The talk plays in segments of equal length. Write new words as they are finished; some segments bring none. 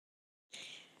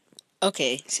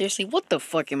Okay, seriously, what the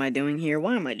fuck am I doing here?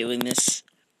 Why am I doing this?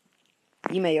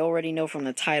 You may already know from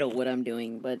the title what I'm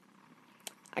doing, but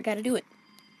I gotta do it.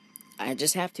 I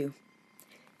just have to.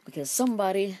 Because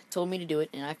somebody told me to do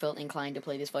it, and I felt inclined to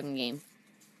play this fucking game.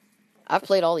 I've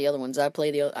played all the other ones.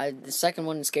 The second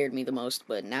one scared me the most,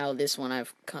 but now this one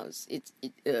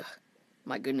ugh,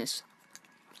 my goodness.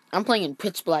 I'm playing in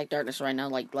pitch black darkness right now,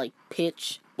 like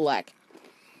pitch black.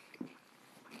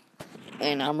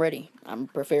 And I'm ready. I'm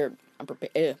prepared.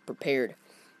 Prepared.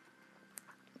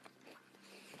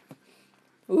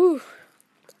 Ooh,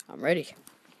 I'm ready.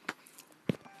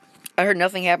 I heard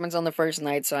nothing happens on the first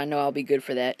night, so I know I'll be good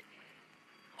for that.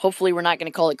 Hopefully we're not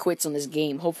going to call it quits on this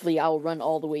game. Hopefully I'll run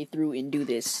all the way through and do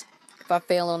this. If I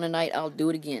fail on a night, I'll do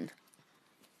it again.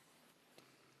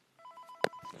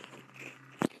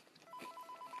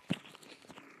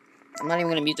 I'm not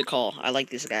even going to mute the call. I like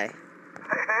this guy. Hey,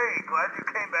 glad you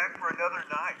came back for another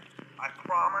night. I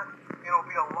promise it'll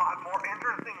be a lot more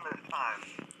interesting this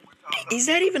time. Is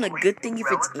that even a good thing if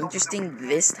it's interesting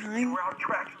this time?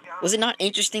 Was it not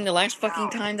interesting the last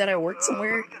fucking time that I worked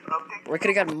somewhere? Where I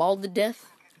could have got mauled to death?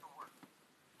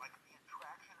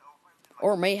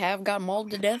 Or may have got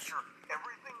mauled to death?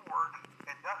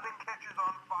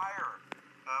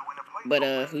 But,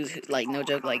 no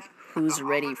joke, who's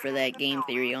ready for that game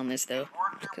theory on this, though?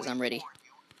 Because I'm ready.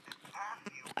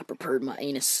 I prepared my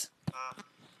anus.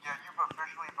 Yeah, you've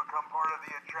officially become part of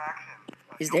the attraction.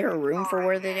 Is there a room for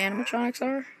where the animatronics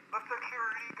are? The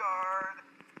security guard.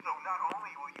 So not only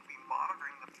will you be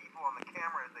monitoring the people on the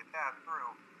camera as they pass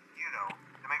through,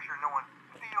 to make sure no one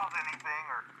steals anything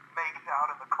or makes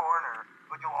out in the corner,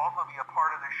 but you'll also be a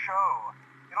part of the show.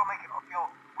 It'll make it feel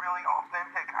really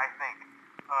authentic, I think.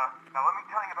 Now let me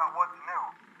tell you about what's new.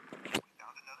 We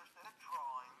found another set of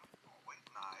drawings, always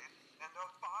nice, and a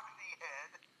foxy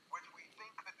head, which we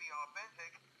think could be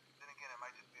authentic. Then again, it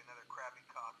might just be another crappy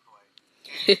cosplay.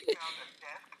 We found a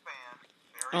desk fan.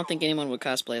 I don't think anyone would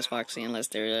cosplay as Foxy unless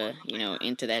they're,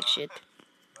 into that shit.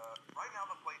 Right now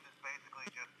the place is basically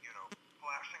just,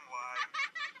 flashing lights,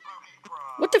 spooky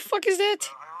props. What the fuck is that?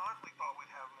 I honestly thought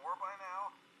we'd have more by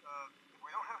now. If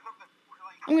we don't have something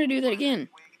really I'm gonna do that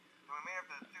again. we may have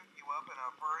to suit you up in a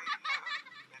furry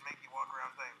suit and make you walk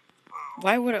around saying, boo.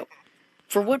 Why would I...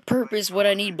 For what purpose would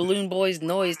I need Balloon Boy's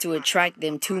noise to attract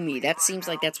them to me? That seems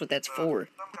like that's what that's for.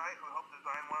 Some guy who helped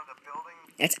design one of the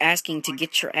buildings. That's asking to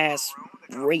get your ass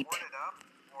raped,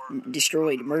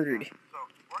 destroyed, murdered, So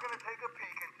we're gonna take a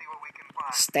peek and see what we can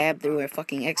find. stabbed through a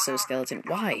fucking exoskeleton.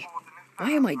 Why?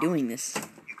 Why am I doing this?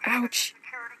 Ouch.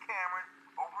 Security cameras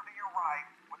over to your right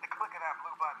with the click of that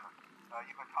blue button.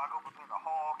 You can toggle between the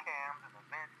hall cams and the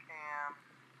vent cams.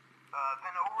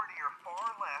 Then over to your far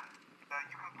left,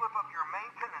 you can flip up your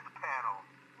maintenance panel.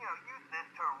 Use this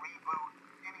to reboot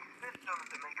any systems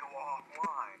that may go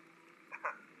offline.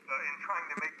 In trying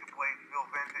to make the place feel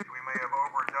vintage, we may have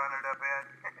overdone it a bit.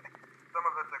 Some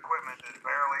of this equipment is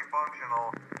barely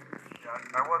functional.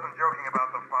 Yeah, I wasn't joking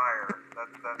about the fire.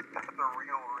 That's a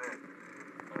real risk.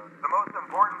 The most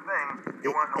important thing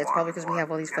you want to That's probably because we have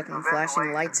all these fucking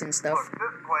flashing lights and stuff. Look,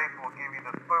 this place will give you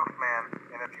the spooks, man.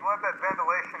 And if you let that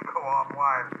ventilation go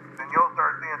offline, then you'll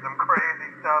start seeing some crazy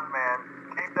stuff, man.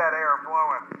 Keep that air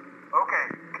flowing. Okay,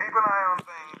 keep an eye on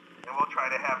things, and we'll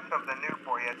try to have something new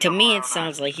for you. To me, it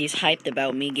sounds like he's hyped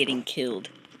about me getting killed.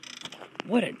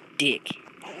 What a dick.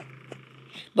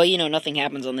 But, nothing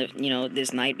happens on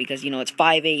this night because, it's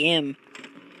 5 a.m.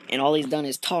 and all he's done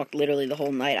is talk literally the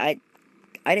whole night.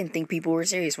 I didn't think people were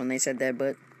serious when they said that,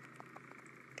 but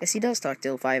guess he does talk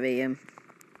till 5 a.m.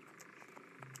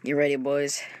 Get ready,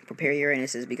 boys. Prepare your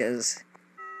anuses because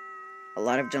a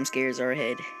lot of jump scares are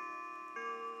ahead.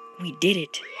 We did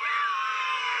it.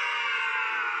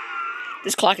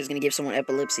 This clock is going to give someone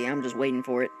epilepsy. I'm just waiting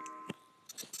for it.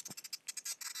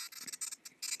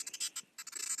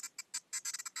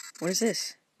 What is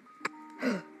this?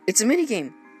 It's a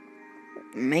minigame.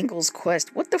 Mangle's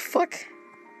Quest. What the fuck?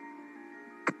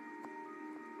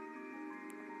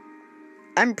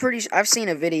 I'm pretty sure I've seen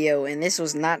a video, and this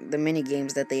was not the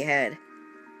minigames that they had.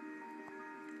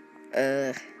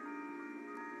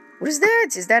 What is that?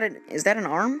 Is that an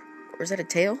arm? Or is that a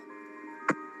tail?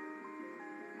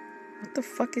 What the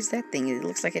fuck is that thing? It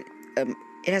looks like it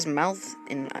has mouth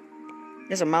and it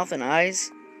has a mouth and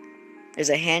eyes. There's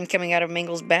a hand coming out of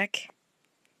Mangle's back.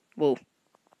 Whoa.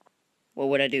 What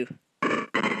would I do?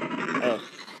 Oh.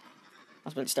 I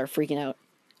was about to start freaking out.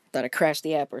 Thought I crashed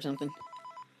the app or something.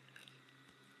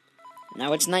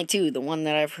 Now it's night 2, the one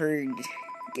that I've heard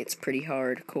gets pretty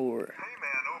hardcore. Hey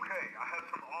man, okay, I have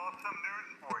some awesome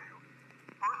news for you.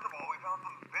 First of all, we found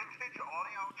some vintage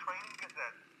audio training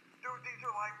cassettes. Dude, these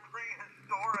are like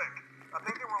prehistoric. I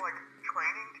think they were like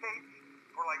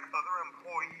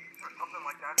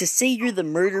to say you're the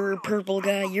murderer, purple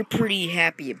guy, you're pretty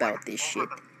happy about this shit.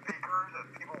 Over the speakers as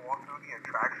people walk through the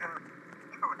attraction?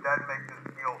 Dude, that makes us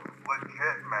feel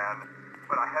legit, man.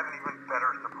 But I have an even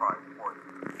better surprise for you.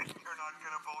 You're not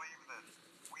gonna believe this.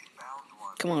 We found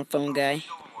one. Come on, phone guy.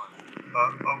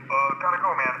 Gotta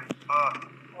go, man.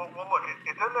 Well, look, it's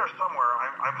in there somewhere.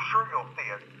 I'm sure you'll see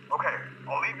it. Okay,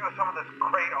 I'll leave you with some of this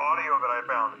great audio that I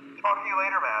found. Talk to you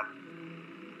later, man.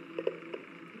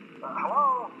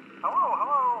 Hello?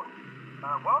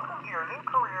 Welcome to your new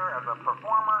career as a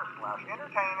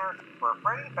performer/entertainer for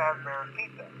Freddy Fazbear's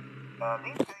Pizza.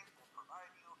 These days will provide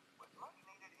you with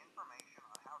much-needed information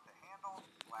on how to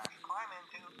handle/climb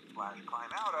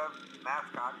into/climb out of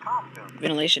mascot costumes.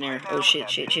 Ventilation error. Oh shit.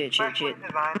 Specially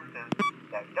designed suits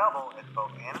that double as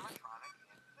both animatronic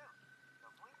and suit. So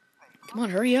please pay Come on,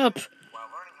 hurry up. while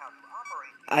learning how to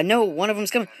operate these I know, one of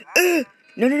them's coming.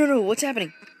 No, what's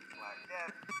happening?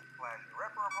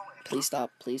 /death/irreparable and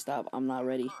Please stop. I'm not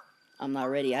ready.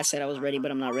 I said I was ready,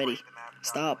 but I'm not ready.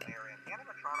 Stop.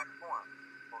 animatronic form.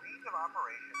 For ease of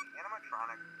operation, the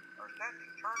animatronics are set to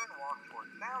turn and walk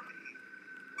towards sound cues.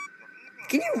 This is an easy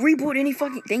Can you reboot any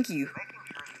fucking... Thank you. making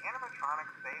sure the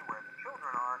animatronics stay where the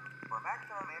children are for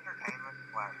maximum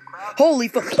entertainment/crowd. Holy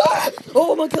fuck.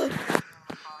 Oh my god.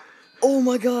 Oh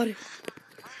my god.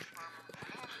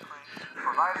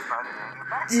 Provided by the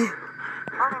manufacturer.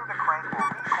 Turning the crank will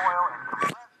recoil and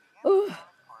compress the Oh.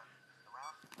 animatronic parts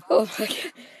around. Oh my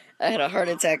god. I had a heart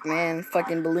attack, man.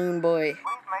 Fucking balloon boy. Please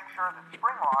make sure the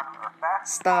spring locks are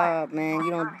fast. Stop, man.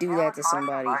 You don't do that to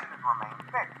somebody. Devices remain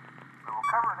fixed. We will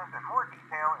cover this in more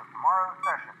detail in tomorrow's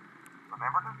session.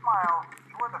 Remember to smile.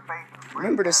 You are the face of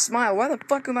Remember to smile. Why the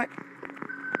fuck am I...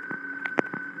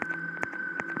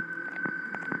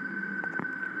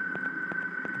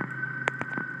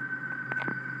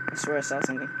 I swear I saw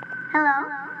something. Hello?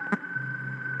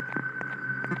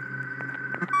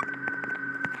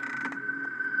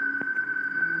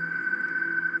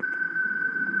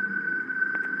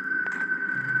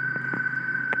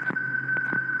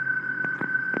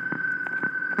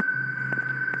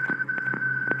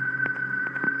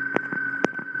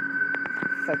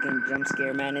 Fucking jump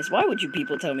scare madness. Why would you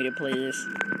people tell me to play this?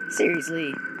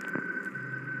 Seriously.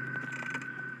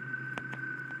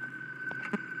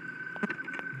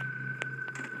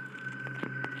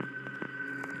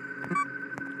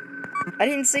 I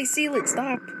didn't say seal it.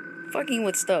 Stop fucking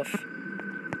with stuff.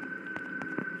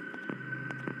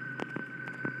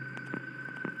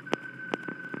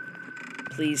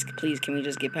 Please, can we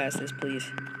just get past this,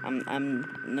 please?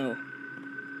 No.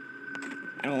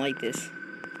 I don't like this.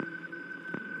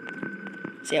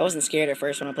 See, I wasn't scared at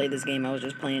first when I played this game. I was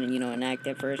just playing, an act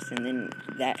at first, and then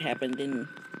that happened, and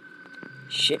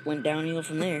shit went downhill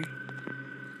from there.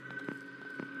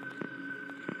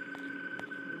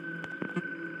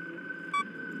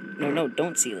 No,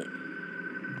 don't seal it.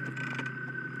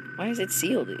 Why is it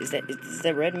sealed? Does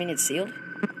that red mean it's sealed?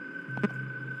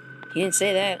 He didn't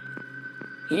say that.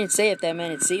 He didn't say if that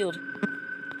meant it's sealed.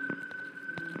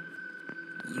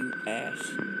 You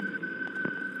ass.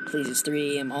 Please, it's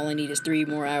 3 a.m. All I need is 3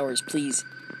 more hours, please.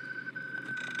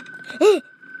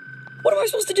 What am I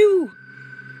supposed to do?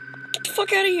 Get the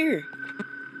fuck out of here.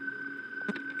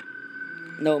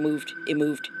 No, it moved. It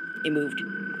moved.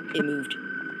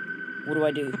 What do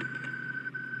I do?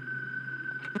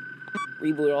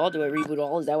 Reboot all? Do I reboot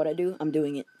all? Is that what I do? I'm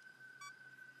doing it.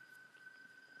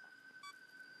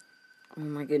 Oh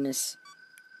my goodness.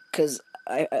 Because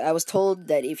I was told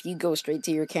that if you go straight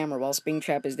to your camera while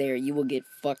Springtrap is there, you will get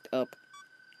fucked up.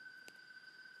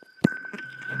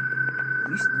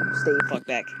 You stay fuck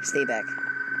back. Stay back.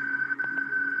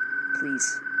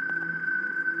 Please.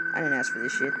 I didn't ask for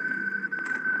this shit.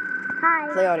 Hi.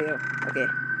 Play audio. Okay.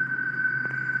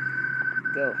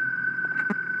 Go.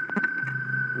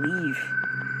 Leave.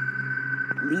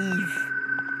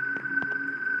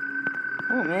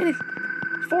 Oh man, it's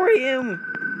 4 a.m.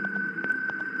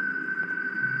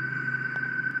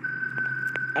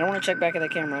 I don't want to check back at the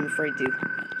camera. I'm afraid to.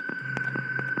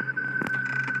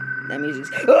 That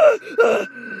music's...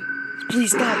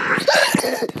 Please stop.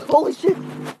 Holy shit.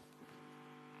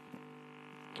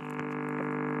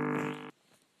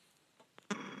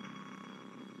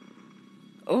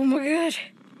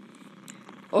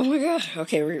 Oh my god.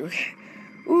 Okay, Ooh.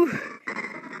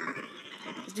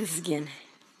 Let's do this again.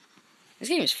 This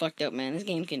game is fucked up, man. This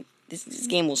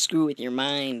game will screw with your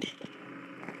mind.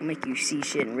 It'll make you see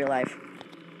shit in real life.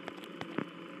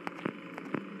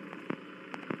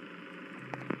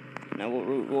 Now, what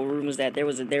room was that? There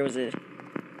was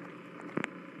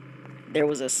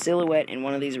a silhouette in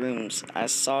one of these rooms. I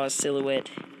saw a silhouette.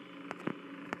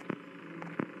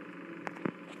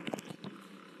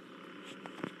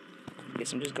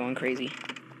 Guess I'm just going crazy.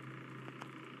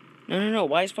 No.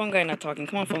 Why is phone guy not talking?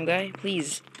 Come on, phone guy.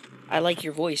 Please. I like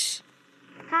your voice.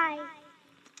 Hi.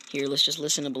 Here, let's just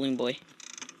listen to Balloon Boy.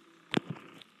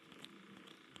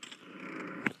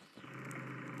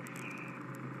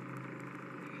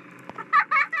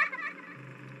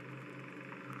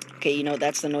 Okay, you know,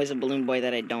 that's the noise of Balloon Boy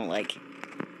that I don't like.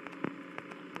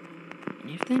 And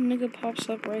if that nigga pops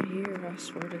up right here, I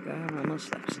swear to God, I'm gonna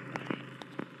slap somebody.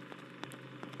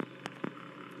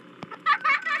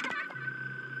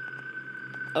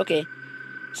 Okay,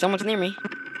 someone's near me.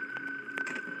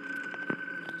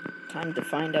 Time to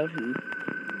find out who.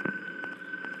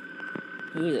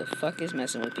 Who the fuck is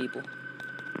messing with people?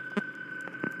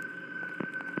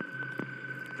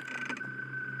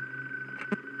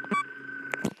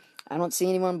 I don't see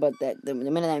anyone, but the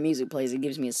minute that music plays, it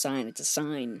gives me a sign. It's a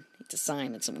sign. It's a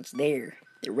sign that someone's there.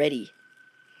 They're ready.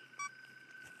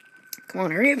 Come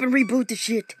on, hurry up and reboot the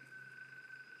shit.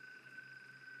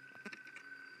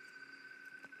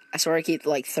 I swear I keep,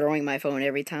 like, throwing my phone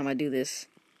every time I do this.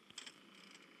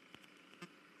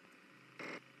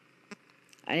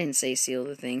 I didn't say seal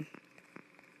the thing.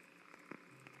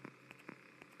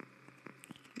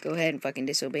 Go ahead and fucking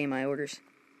disobey my orders.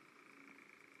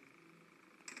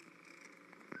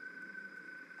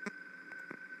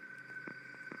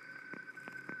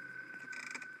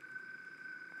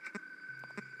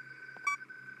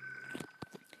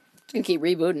 I'm gonna keep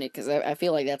rebooting it, because I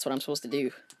feel like that's what I'm supposed to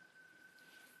do.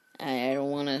 I don't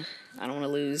wanna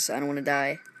lose. I don't wanna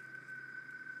die.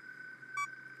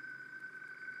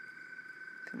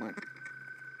 Come on.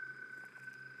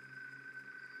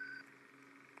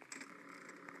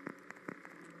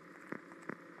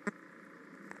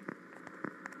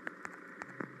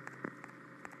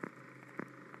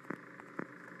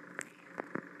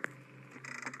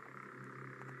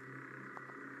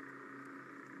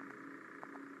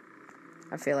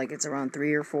 I feel like it's around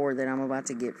 3 or 4 that I'm about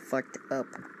to get fucked up.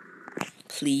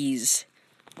 Please.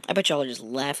 I bet y'all are just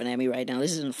laughing at me right now.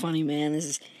 This isn't funny, man.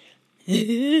 This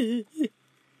is...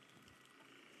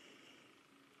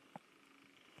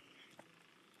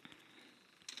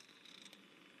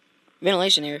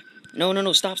 Ventilation air.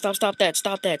 No. Stop that.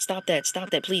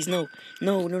 Please, no.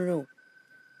 No. None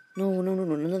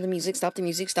of the music. Stop the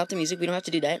music. We don't have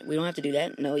to do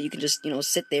that. No, you can just,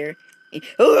 sit there.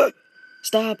 And...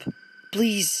 Stop.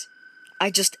 Please. I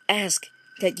just ask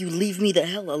that you leave me the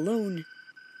hell alone.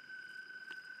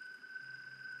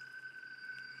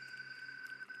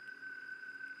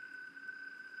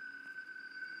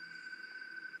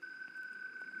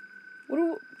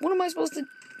 What am I supposed to...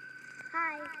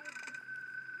 Hi.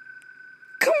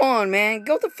 Come on, man.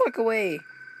 Go the fuck away.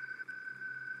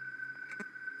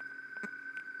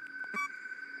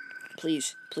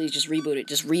 Please, just reboot it.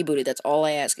 Just reboot it. That's all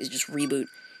I ask is just reboot.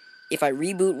 If I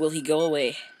reboot, will he go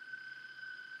away?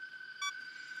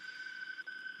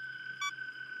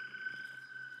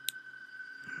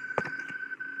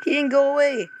 He didn't go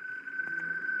away.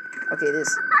 Okay,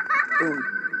 this. Boom.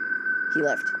 He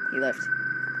left.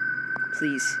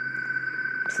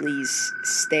 Please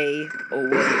stay away.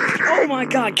 Oh my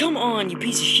God, come on, you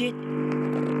piece of shit.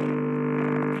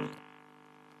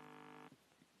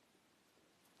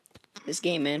 This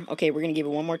game, man. Okay, we're gonna give it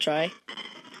one more try.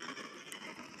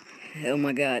 Oh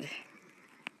my God.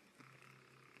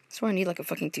 That's why I need like a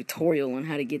fucking tutorial on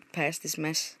how to get past this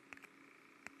mess.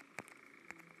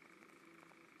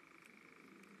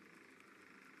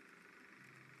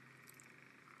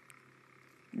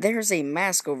 There's a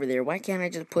mask over there. Why can't I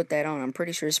just put that on? I'm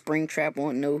pretty sure Springtrap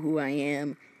won't know who I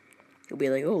am. He'll be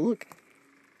like, oh, look.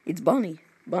 It's Bonnie.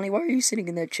 Bonnie, why are you sitting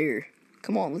in that chair?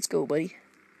 Come on, let's go, buddy.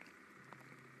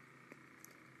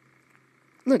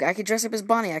 Look, I could dress up as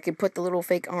Bonnie. I could put the little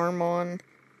fake arm on,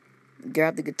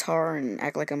 grab the guitar, and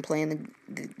act like I'm playing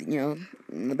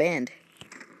the band.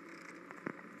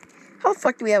 How the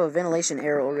fuck do we have a ventilation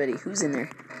arrow already? Who's in there?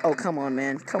 Oh, come on,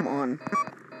 man. Come on.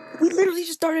 We literally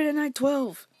just started at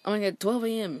 9:12. I mean, at 12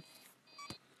 a.m.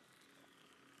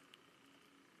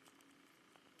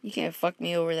 You can't fuck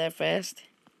me over that fast.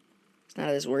 It's not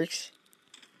how this works.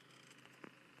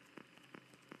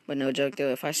 But no joke, though,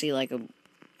 if I see like a...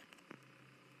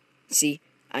 See,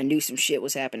 I knew some shit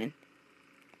was happening.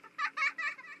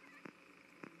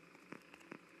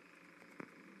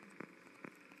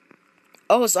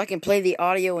 Oh, so I can play the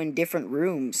audio in different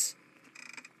rooms.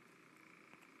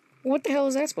 What the hell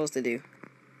is that supposed to do?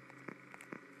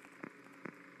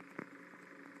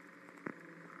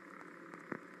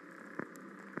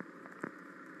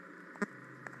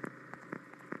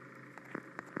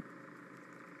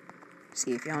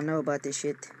 See, if y'all know about this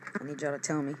shit, I need y'all to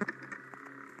tell me.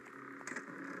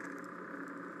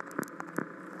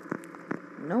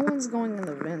 No one's going in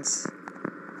the vents.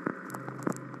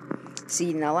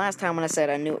 See, now last time when I said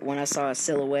when I saw a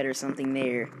silhouette or something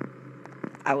there,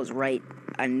 I was right.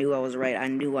 I knew I was right. I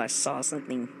knew I saw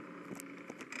something.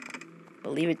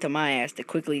 But leave it to my ass to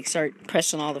quickly start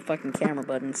pressing all the fucking camera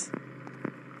buttons.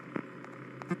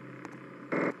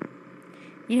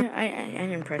 You know, I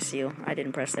didn't press seal. I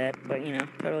didn't press that. But, you know,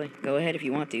 totally. Go ahead if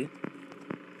you want to.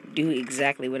 Do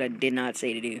exactly what I did not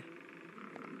say to do.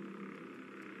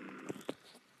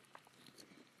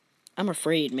 I'm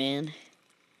afraid, man.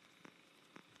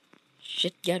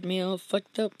 Shit got me all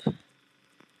fucked up.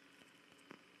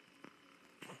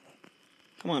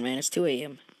 Come on, man. It's 2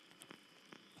 a.m.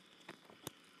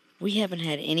 We haven't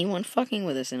had anyone fucking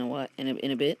with us in a while, in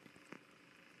a bit.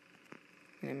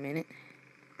 In a minute.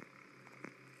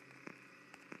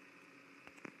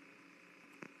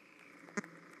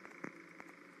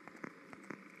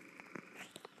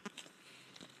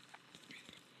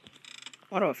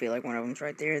 Why do I feel like one of them's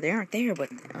right there? They aren't there, but...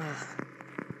 I'm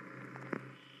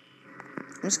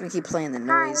just gonna keep playing the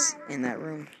noise in that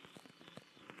room.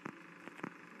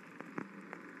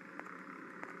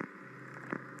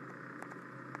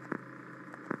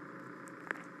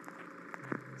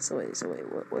 So wait,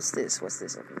 what's this?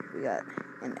 Okay, we got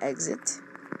an exit.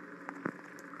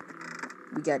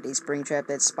 We got a Springtrap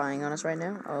that's spying on us right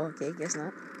now. Oh, okay, guess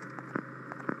not.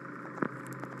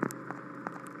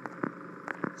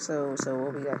 So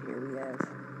what we got here? We have...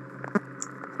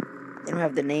 They don't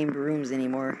have the named rooms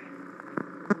anymore.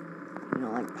 You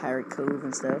know, like Pirate Cove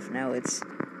and stuff. Now it's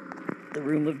the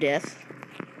Room of Death.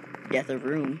 Death of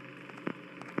Room.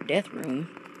 Death Room.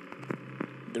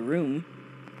 The Room.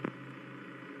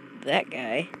 That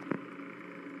guy.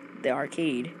 The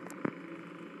arcade.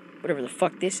 Whatever the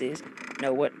fuck this is.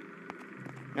 No, what?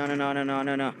 No.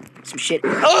 Some shit.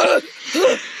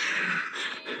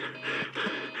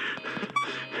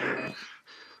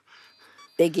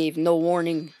 They gave no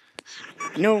warning.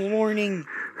 No warning.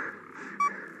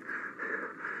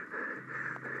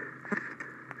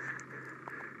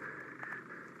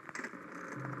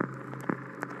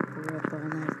 We're up all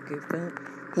night.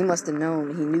 He must have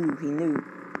known. He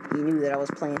knew that I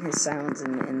was playing his sounds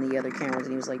and the other cameras,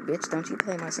 and he was like, "Bitch, don't you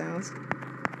play my sounds?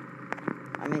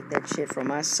 I make that shit for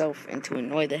myself and to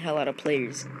annoy the hell out of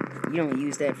players. You don't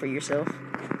use that for yourself.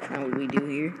 That's not what we do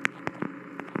here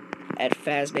at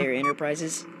Fazbear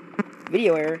Enterprises."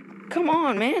 Video error. Come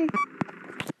on, man.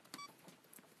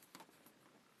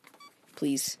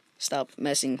 Please stop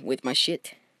messing with my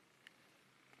shit.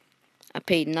 I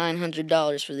paid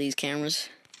 $900 for these cameras.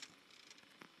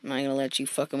 I'm not gonna let you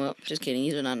fuck them up. Just kidding.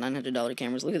 These are not $900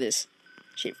 cameras. Look at this.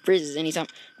 Shit frizzes anytime.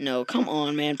 No, come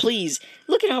on, man. Please.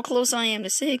 Look at how close I am to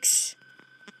 6.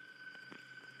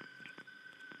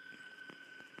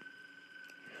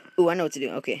 Ooh, I know what to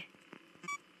do. Okay.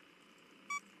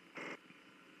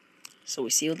 So we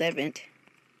sealed that vent.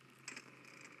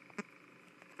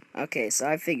 Okay, so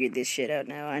I figured this shit out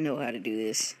now. I know how to do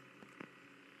this.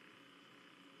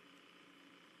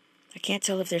 I can't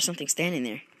tell if there's something standing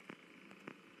there.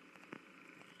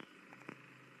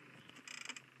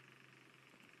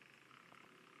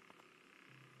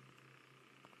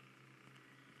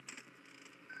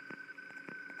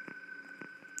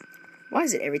 Why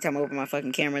is it every time I open my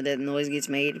fucking camera that noise gets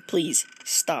made? Please,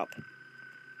 stop.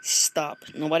 Stop.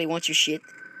 Nobody wants your shit.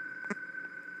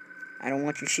 I don't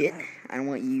want your shit. I don't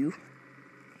want you.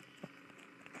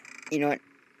 You know what?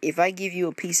 If I give you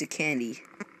a piece of candy,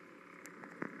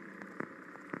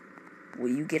 will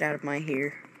you get out of my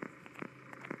hair?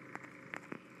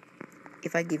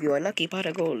 If I give you a lucky pot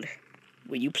of gold,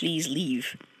 will you please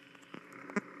leave?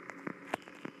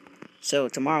 So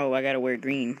tomorrow I gotta wear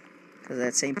green, because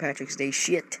that's St. Patrick's Day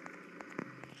shit.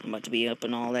 I'm about to be up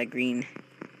in all that green.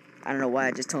 I don't know why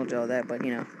I just told you all that, but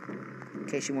you know, in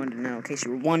case you wanted to know, in case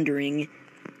you were wondering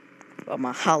about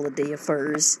my holiday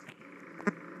affairs.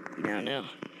 You now know.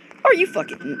 Are you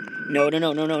fucking... No.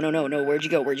 Where'd you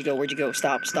go?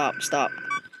 Stop.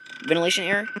 Ventilation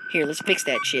error? Here, let's fix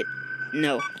that shit.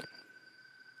 No.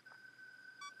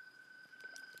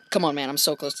 Come on, man, I'm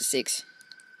so close to 6.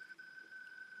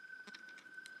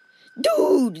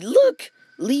 Dude, look!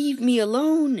 Leave me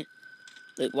alone!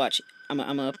 Look, watch. I'm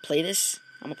gonna play this.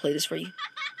 I'm gonna play this for you.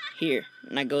 Here,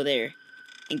 and I go there.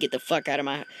 And get the fuck out of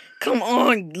my... Come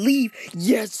on, leave!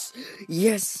 Yes!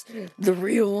 The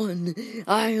real one!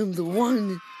 I am the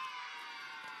one!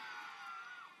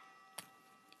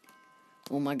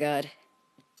 Oh my god.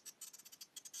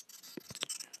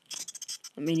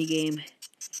 A minigame.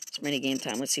 It's minigame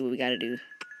time. Let's see what we gotta do.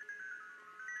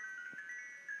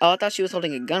 Oh, I thought she was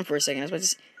holding a gun for a second. I was about to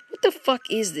say, what the fuck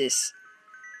is this?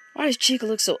 Why does Chica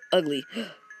look so ugly?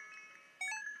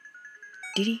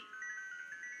 Diddy.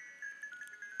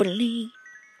 Bling.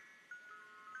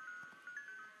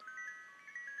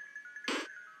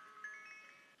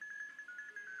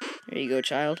 There you go,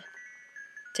 child.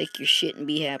 Take your shit and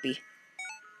be happy.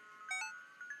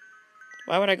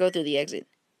 Why would I go through the exit?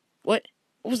 What?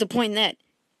 What was the point in that?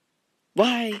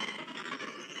 Why?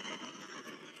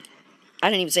 I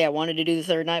didn't even say I wanted to do the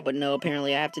third night, but no,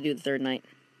 apparently I have to do the third night.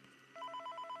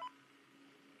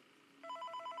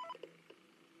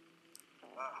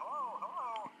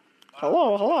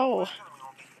 Hello. Hello. We will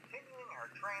be continuing our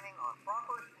training on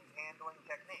proper suit handling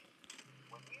techniques.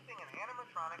 When using an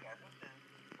animatronic as a suit,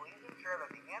 please ensure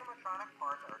that the animatronic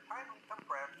parts are tightly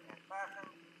compressed and fastened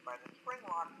by the spring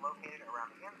locks located around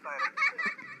the inside of the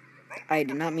suit. I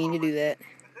did not mean to do that.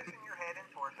 Position your head and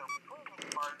torso between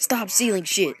these parts. Stop stealing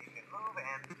shit. Where you can move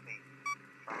and speak.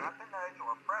 Try not to nudge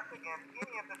or press against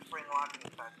any of the spring locks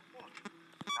inside the suit.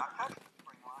 Do not touch the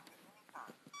spring locks at any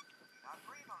time. Do not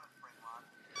breathe on the spring locks.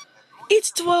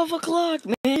 It's 12 o'clock,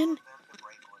 man.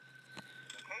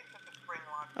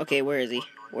 Okay, where is he?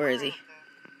 Where is he?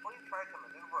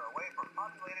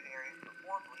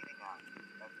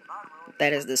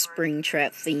 That is the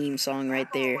Springtrap theme song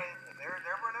right there.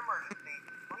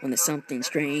 When there's something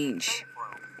strange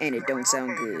and it don't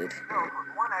sound good,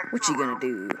 what you gonna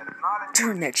do?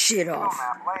 Turn that shit off.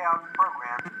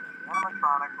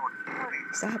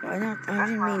 Stop, I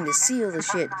didn't mean to seal the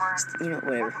shit. You know,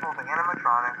 whatever.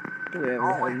 Do whatever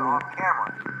the hell you want.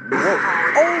 Whoa.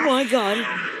 Oh my god!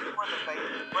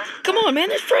 Come on, man,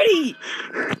 there's Freddy!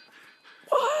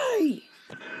 Why?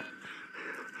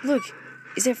 Look,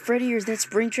 is that Freddy or is that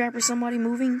Springtrap or somebody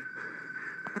moving?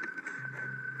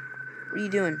 What are you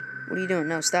doing? What are you doing?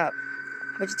 No, stop.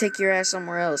 How about you take your ass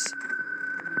somewhere else?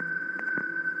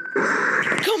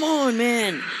 Come on,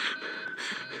 man!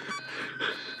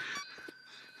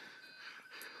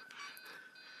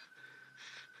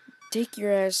 Take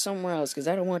your ass somewhere else, because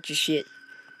I don't want your shit.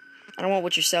 I don't want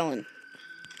what you're selling.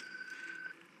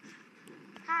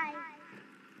 Hi.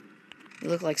 You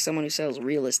look like someone who sells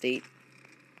real estate.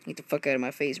 Get the fuck out of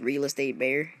my face, real estate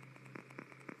bear.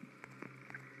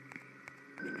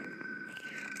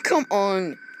 Come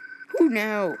on! Who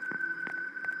now?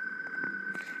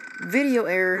 Video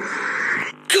error.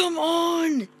 Come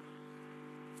on!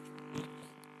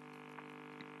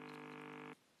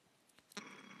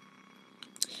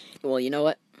 Well, you know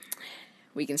what?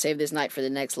 We can save this night for the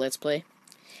next Let's Play.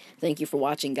 Thank you for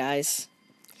watching, guys.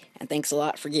 And thanks a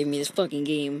lot for giving me this fucking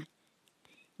game.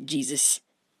 Jesus.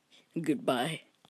 Goodbye.